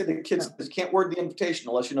 So let's say the kids can't word the invitation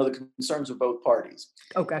unless you know the concerns of both parties.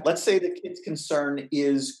 Oh, gotcha. Let's say the kid's concern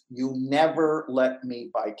is, you never let me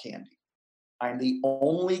buy candy. I'm the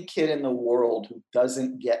only kid in the world who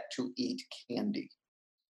doesn't get to eat candy.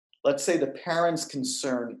 Let's say the parent's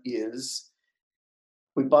concern is,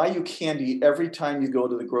 we buy you candy every time you go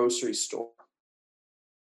to the grocery store.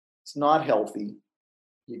 It's not healthy.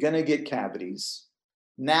 You're going to get cavities.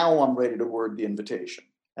 Now I'm ready to word the invitation,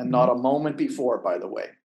 and not a moment before, by the way.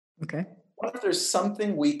 Okay. What if there's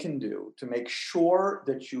something we can do to make sure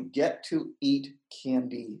that you get to eat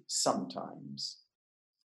candy sometimes,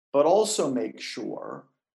 but also make sure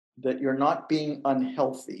that you're not being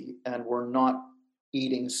unhealthy and we're not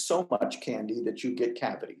eating so much candy that you get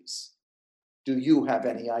cavities? Do you have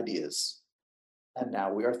any ideas? And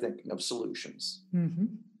now we are thinking of solutions. Mm-hmm.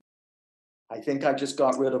 I think I just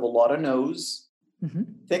got rid of a lot of no's. Mm-hmm.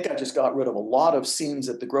 I think I just got rid of a lot of scenes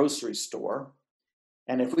at the grocery store.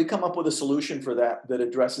 And if we come up with a solution for that that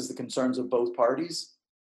addresses the concerns of both parties,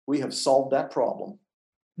 we have solved that problem.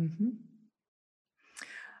 Mm-hmm.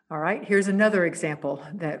 All right, here's another example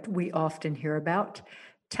that we often hear about: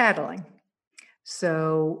 tattling.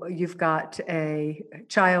 So you've got a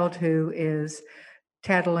child who is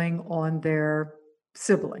tattling on their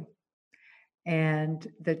sibling.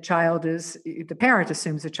 And the parent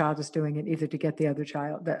assumes the child is doing it either to get the other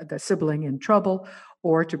child, the sibling, in trouble,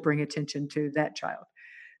 or to bring attention to that child.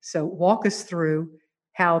 So walk us through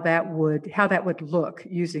how that would look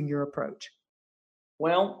using your approach.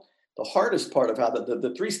 Well, the hardest part of how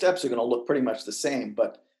the three steps are going to look pretty much the same,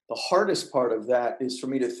 but the hardest part of that is for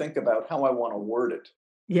me to think about how I want to word it.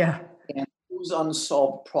 Yeah. And whose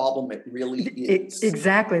unsolved problem it really is.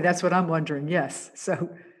 Exactly. That's what I'm wondering. Yes.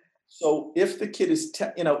 So if the kid is,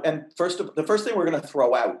 and the first thing we're going to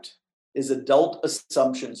throw out is adult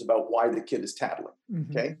assumptions about why the kid is tattling.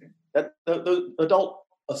 Mm-hmm. Okay, that the adult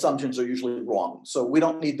assumptions are usually wrong, so we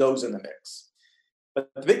don't need those in the mix. But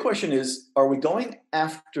the big question is, are we going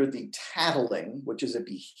after the tattling, which is a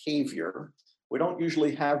behavior? We don't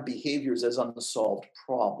usually have behaviors as unsolved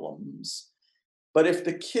problems. But if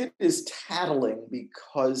the kid is tattling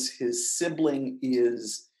because his sibling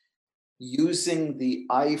is using the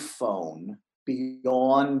iPhone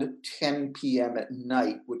beyond 10 p.m. at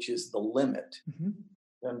night, which is the limit,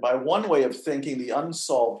 and by one way of thinking, the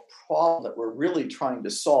unsolved problem that we're really trying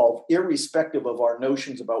to solve, irrespective of our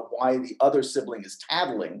notions about why the other sibling is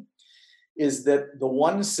tattling, is that the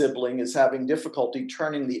one sibling is having difficulty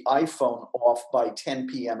turning the iPhone off by 10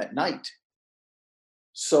 p.m. at night.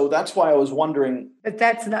 So that's why I was wondering. But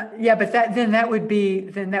that's not, yeah, but that would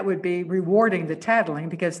be rewarding the tattling,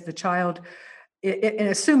 because the child,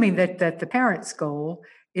 assuming that the parent's goal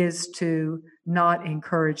is to not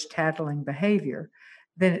encourage tattling behavior,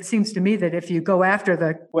 then it seems to me that if you go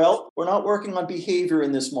after Well, we're not working on behavior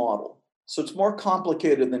in this model. So it's more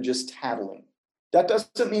complicated than just tattling. That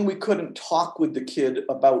doesn't mean we couldn't talk with the kid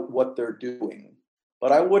about what they're doing,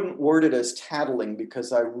 but I wouldn't word it as tattling,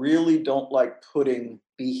 because I really don't like putting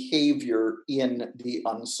behavior in the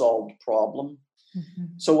unsolved problem. Mm-hmm.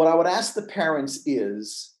 So what I would ask the parents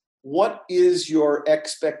is, what is your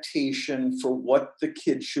expectation for what the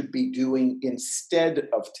kid should be doing instead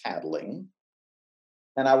of tattling?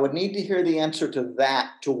 And I would need to hear the answer to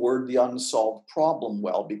that to word the unsolved problem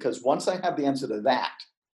well, because once I have the answer to that,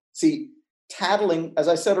 see, tattling, as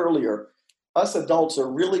I said earlier, us adults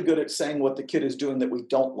are really good at saying what the kid is doing that we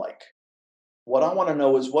don't like. What I want to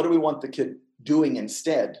know is, what do we want the kid doing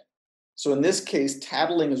instead? So in this case,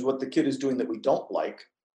 tattling is what the kid is doing that we don't like.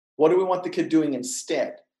 What do we want the kid doing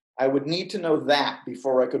instead? I would need to know that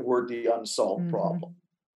before I could word the unsolved problem.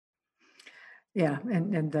 Yeah,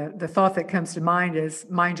 and the thought that comes to mind is,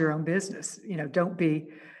 mind your own business. Don't be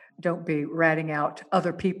ratting out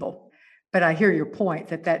other people. But I hear your point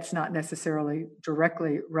that that's not necessarily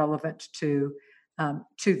directly relevant to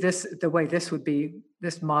this, the way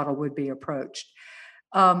this model would be approached.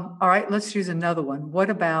 All right, let's use another one. What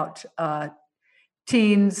about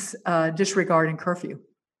teens disregarding curfew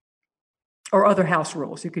or other house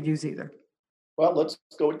rules? You could use either. Well, let's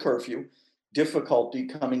go with curfew. Difficulty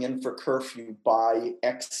coming in for curfew by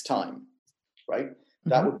X time, right?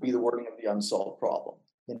 That would be the wording of the unsolved problem.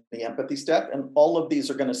 In the empathy step, and all of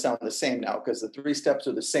these are going to sound the same now, because the three steps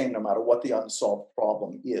are the same no matter what the unsolved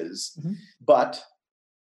problem is. But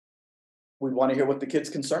we want to hear what the kid's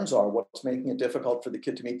concerns are, what's making it difficult for the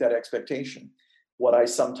kid to meet that expectation. What I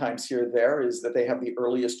sometimes hear there is that they have the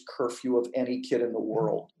earliest curfew of any kid in the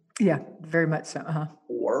world. Yeah, very much so.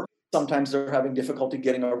 Or sometimes they're having difficulty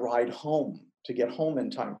getting a ride home to get home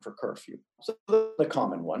in time for curfew. So the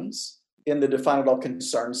common ones. In the define adult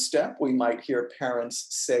concern step, we might hear parents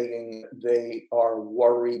saying they are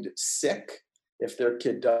worried sick if their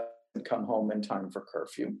kid doesn't come home in time for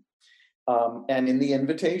curfew. And in the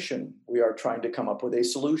invitation, we are trying to come up with a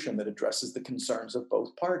solution that addresses the concerns of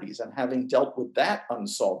both parties. And having dealt with that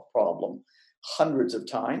unsolved problem hundreds of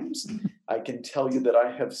times, I can tell you that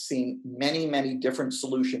I have seen many, many different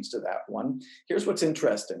solutions to that one. Here's what's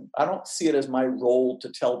interesting. I don't see it as my role to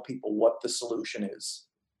tell people what the solution is.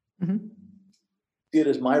 Mm-hmm. See it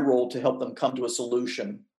as my role to help them come to a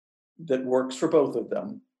solution that works for both of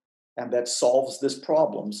them and that solves this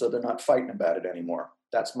problem so they're not fighting about it anymore.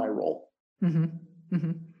 That's my role. Mm-hmm.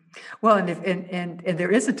 Mm-hmm. Well, and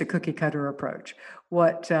there isn't a cookie cutter approach.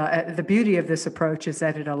 What the beauty of this approach is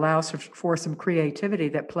that it allows for some creativity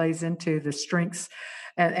that plays into the strengths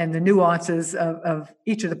and the nuances of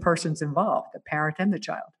each of the persons involved, the parent and the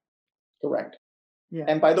child. Correct. Yeah.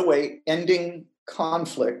 And by the way, ending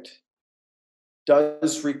conflict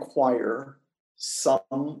does require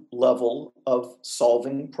some level of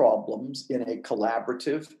solving problems in a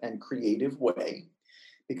collaborative and creative way.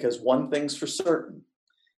 Because one thing's for certain,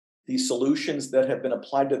 the solutions that have been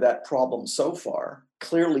applied to that problem so far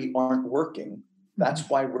clearly aren't working. That's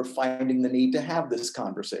why we're finding the need to have this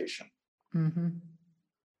conversation. Mm-hmm.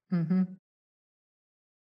 Mm-hmm.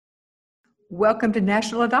 Welcome to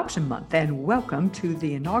National Adoption Month, and welcome to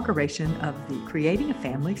the inauguration of the Creating a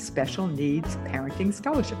Family Special Needs Parenting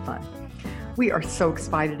Scholarship Fund. We are so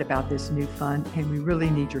excited about this new fund, and we really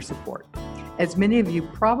need your support. As many of you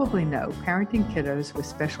probably know, parenting kiddos with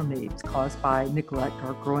special needs caused by neglect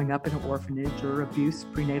or growing up in an orphanage or abuse,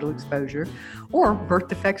 prenatal exposure, or birth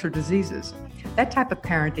defects or diseases, that type of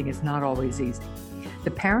parenting is not always easy.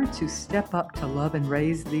 The parents who step up to love and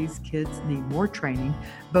raise these kids need more training,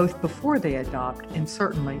 both before they adopt and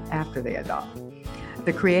certainly after they adopt.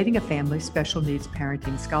 The Creating a Family Special Needs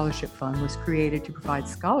Parenting Scholarship Fund was created to provide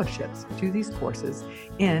scholarships to these courses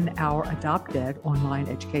in our Adopt Ed online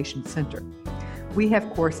education center. We have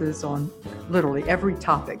courses on literally every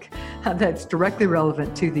topic that's directly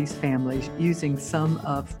relevant to these families using some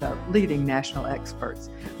of the leading national experts.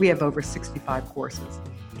 We have over 65 courses.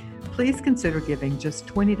 Please consider giving just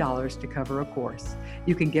 $20 to cover a course.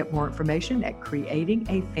 You can get more information at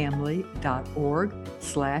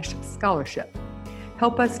creatingafamily.org/scholarship.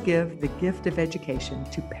 Help us give the gift of education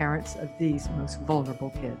to parents of these most vulnerable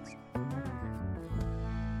kids.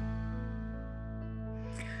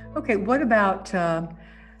 Okay, what about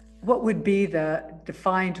what would be the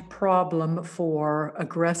defined problem for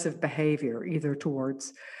aggressive behavior, either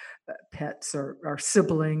towards pets or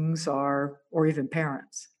siblings or even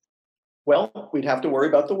parents? Well, we'd have to worry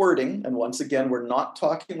about the wording. And once again, we're not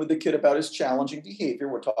talking with the kid about his challenging behavior.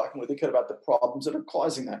 We're talking with the kid about the problems that are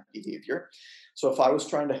causing that behavior. So if I was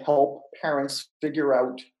trying to help parents figure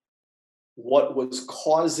out what was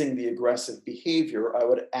causing the aggressive behavior, I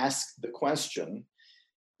would ask the question,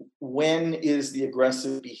 when is the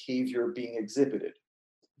aggressive behavior being exhibited?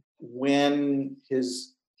 When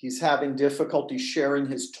he's having difficulty sharing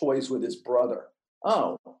his toys with his brother.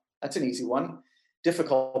 Oh, that's an easy one.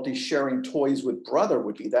 Difficulty sharing toys with brother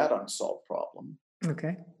would be that unsolved problem.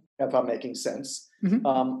 Okay. If I'm making sense. Mm-hmm.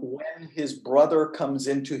 When his brother comes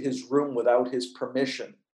into his room without his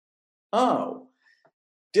permission. Oh,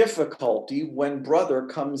 difficulty when brother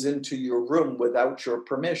comes into your room without your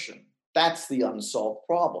permission. That's the unsolved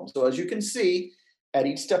problem. So as you can see, at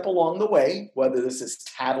each step along the way, whether this is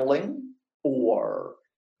tattling or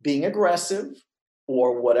being aggressive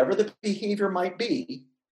or whatever the behavior might be,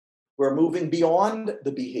 we're moving beyond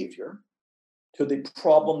the behavior to the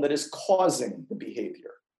problem that is causing the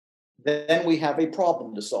behavior. Then we have a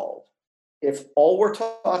problem to solve. If all we're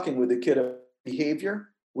talking with the kid about behavior,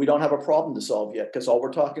 we don't have a problem to solve yet, because all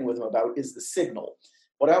we're talking with them about is the signal.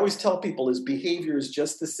 What I always tell people is behavior is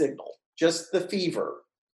just the signal, just the fever,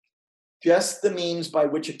 just the means by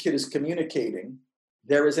which a kid is communicating.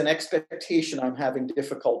 There is an expectation I'm having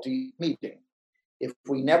difficulty meeting. If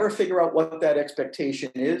we never figure out what that expectation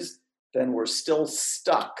is, then we're still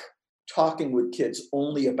stuck talking with kids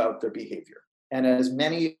only about their behavior. And as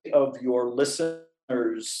many of your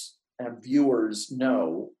listeners and viewers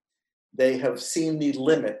know, they have seen the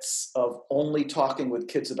limits of only talking with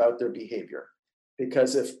kids about their behavior.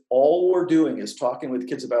 Because if all we're doing is talking with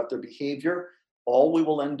kids about their behavior, all we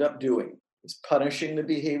will end up doing is punishing the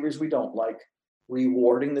behaviors we don't like,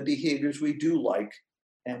 rewarding the behaviors we do like,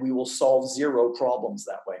 and we will solve zero problems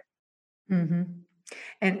that way. Mm-hmm.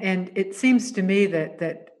 And it seems to me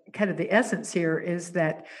that kind of the essence here is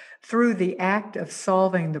that through the act of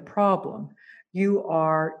solving the problem, you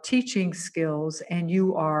are teaching skills and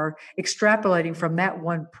you are extrapolating from that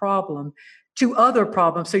one problem to other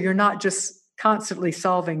problems. So you're not just constantly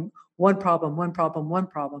solving one problem,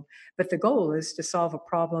 but the goal is to solve a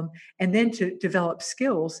problem and then to develop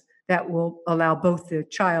skills that will allow both the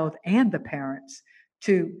child and the parents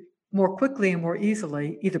to more quickly and more easily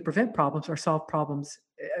either prevent problems or solve problems,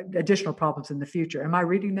 additional problems in the future. Am I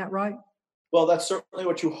reading that right? Well, that's certainly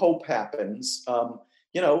what you hope happens.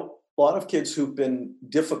 A lot of kids who've been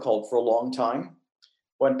difficult for a long time,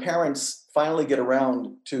 when parents finally get around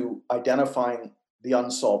to identifying the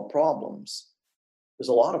unsolved problems,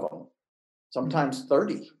 there's a lot of them, Mm-hmm. sometimes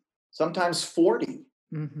 30, sometimes 40.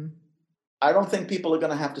 Mm-hmm. I don't think people are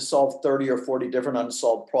going to have to solve 30 or 40 different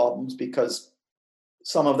unsolved problems because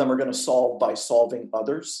some of them are going to solve by solving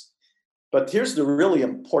others. But here's the really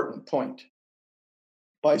important point: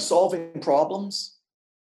 by solving problems,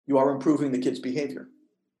 you are improving the kid's behavior.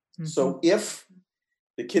 Mm-hmm. So if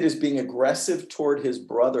the kid is being aggressive toward his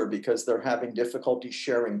brother because they're having difficulty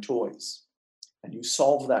sharing toys, and you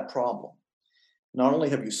solve that problem, not only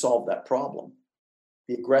have you solved that problem,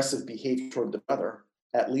 the aggressive behavior toward the brother,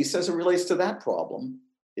 at least as it relates to that problem,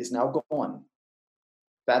 is now gone.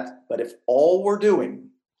 But if all we're doing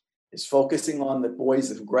is focusing on the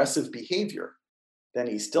boy's aggressive behavior, then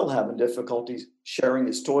he's still having difficulty sharing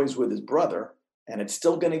his toys with his brother, and it's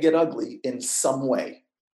still going to get ugly in some way.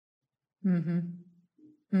 Mm-hmm.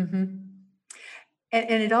 Mm-hmm.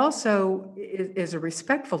 And it also is a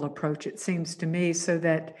respectful approach, it seems to me, so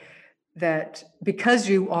that because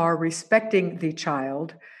you are respecting the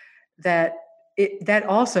child, that that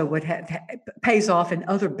also would pays off in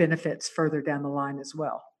other benefits further down the line as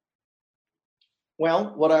well.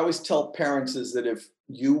 Well, what I always tell parents is that if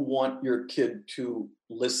you want your kid to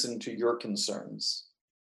listen to your concerns,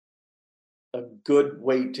 a good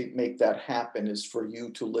way to make that happen is for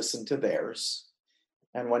you to listen to theirs.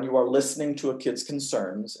 And when you are listening to a kid's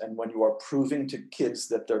concerns, and when you are proving to kids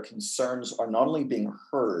that their concerns are not only being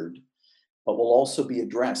heard, but will also be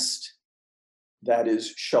addressed, that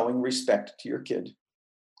is showing respect to your kid.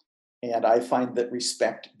 And I find that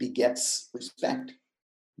respect begets respect.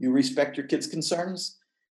 You respect your kids' concerns,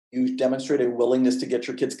 you demonstrate a willingness to get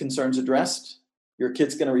your kids' concerns addressed, your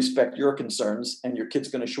kid's going to respect your concerns, and your kid's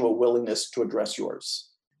going to show a willingness to address yours.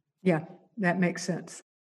 Yeah, that makes sense.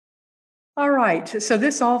 All right. So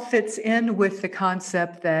this all fits in with the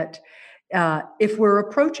concept that if we're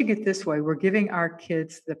approaching it this way, we're giving our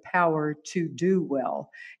kids the power to do well,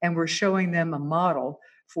 and we're showing them a model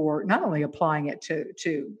for not only applying it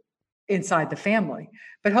to inside the family,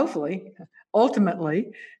 but hopefully,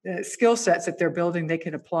 ultimately, skill sets that they're building they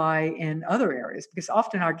can apply in other areas. Because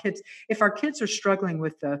often our kids, if our kids are struggling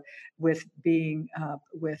with being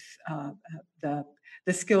with the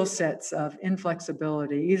the skill sets of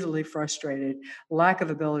inflexibility, easily frustrated, lack of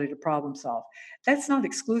ability to problem solve. That's not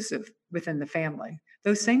exclusive within the family.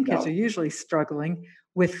 Those same kids are No, usually struggling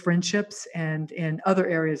with friendships and in other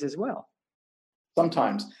areas as well.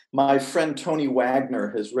 sometimes. My friend Tony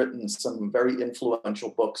Wagner has written some very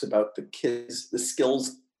influential books about the kids, the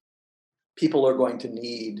skills people are going to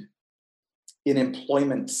need in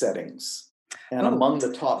employment settings. And Oh, among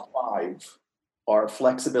the top five are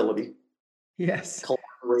flexibility, yes.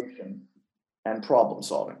 collaboration, and problem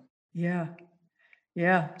solving. Yeah.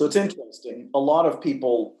 Yeah. So it's interesting. A lot of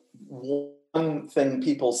people, one thing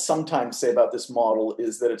people sometimes say about this model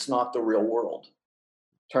is that it's not the real world.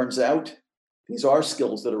 Turns out these are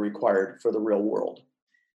skills that are required for the real world.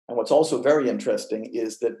 And what's also very interesting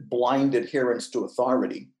is that blind adherence to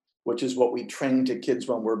authority, which is what we train to kids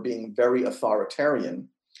when we're being very authoritarian,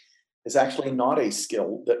 is actually not a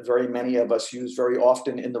skill that very many of us use very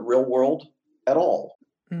often in the real world at all.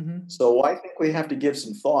 Hmm. So I think we have to give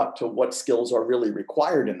some thought to what skills are really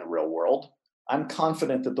required in the real world. I'm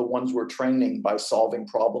confident that the ones we're training by solving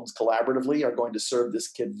problems collaboratively are going to serve this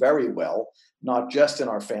kid very well, not just in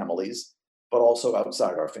our families, but also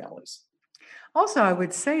outside our families. Also, I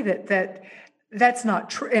would say that's not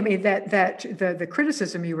true. I mean, that the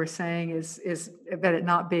criticism you were saying is that it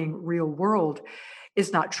not being real world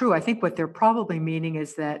is not true. I think what they're probably meaning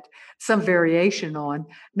is that some variation on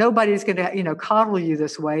nobody's going to, coddle you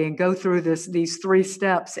this way and go through these three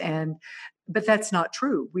steps. But that's not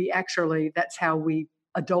true. That's how we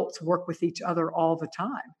adults work with each other all the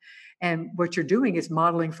time. And what you're doing is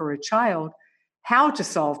modeling for a child how to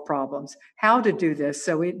solve problems, how to do this.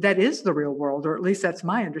 So that is the real world, or at least that's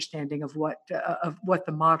my understanding of what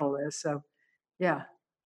the model is. So, yeah.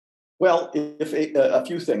 Well, if a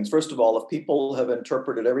few things. First of all, if people have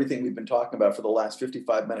interpreted everything we've been talking about for the last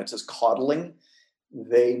 55 minutes as coddling,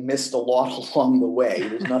 they missed a lot along the way.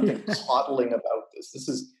 There's nothing coddling about this. This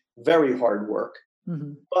is very hard work.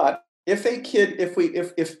 Hmm. But if a kid,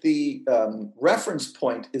 if the reference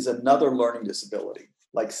point is another learning disability,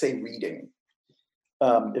 like say reading,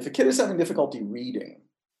 if a kid is having difficulty reading,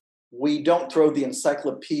 we don't throw the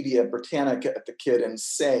Encyclopedia Britannica at the kid and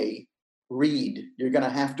say, read. You're going to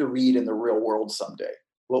have to read in the real world someday.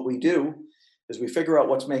 What we do is we figure out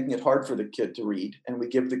what's making it hard for the kid to read, and we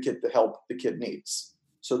give the kid the help the kid needs.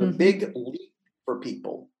 So the big leap for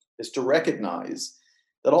people is to recognize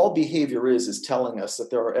that all behavior is telling us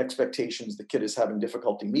that there are expectations the kid is having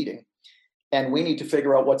difficulty meeting. And we need to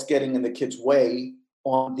figure out what's getting in the kid's way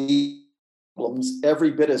on the problems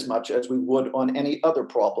every bit as much as we would on any other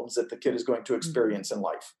problems that the kid is going to experience in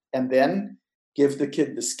life. And then give the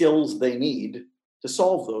kid the skills they need to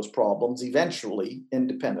solve those problems eventually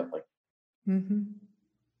independently. Mm-hmm.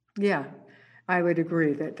 Yeah, I would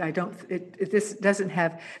agree that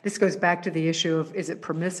this goes back to the issue of, is it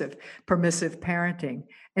permissive parenting?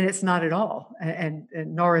 And it's not at all. And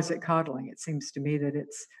nor is it coddling. It seems to me that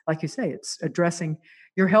it's, like you say, it's addressing,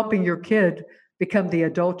 you're helping your kid become the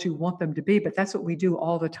adult you want them to be. But that's what we do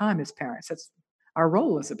all the time as parents. That's our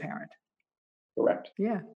role as a parent. Correct.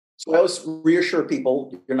 Yeah. So I always reassure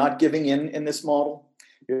people, you're not giving in this model.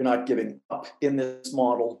 You're not giving up in this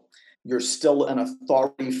model. You're still an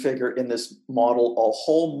authority figure in this model,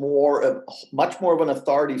 much more of an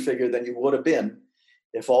authority figure than you would have been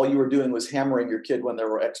if all you were doing was hammering your kid when there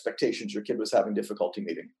were expectations your kid was having difficulty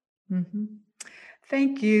meeting. Mm-hmm.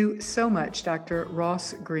 Thank you so much, Dr.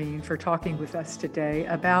 Ross Greene, for talking with us today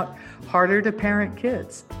about harder to parent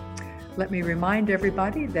kids. Let me remind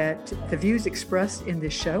everybody that the views expressed in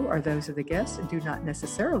this show are those of the guests and do not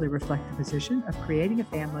necessarily reflect the position of Creating a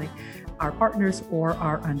Family, our partners, or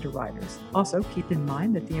our underwriters. Also, keep in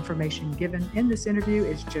mind that the information given in this interview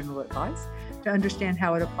is general advice. To understand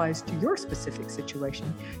how it applies to your specific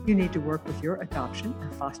situation, you need to work with your adoption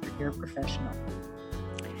or foster care professional.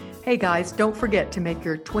 Hey guys, don't forget to make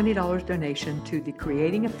your $20 donation to the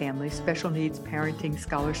Creating a Family Special Needs Parenting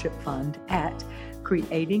Scholarship Fund at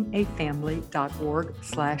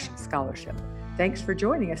creatingafamily.org/scholarship. Thanks for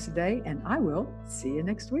joining us today, and I will see you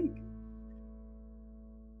next week.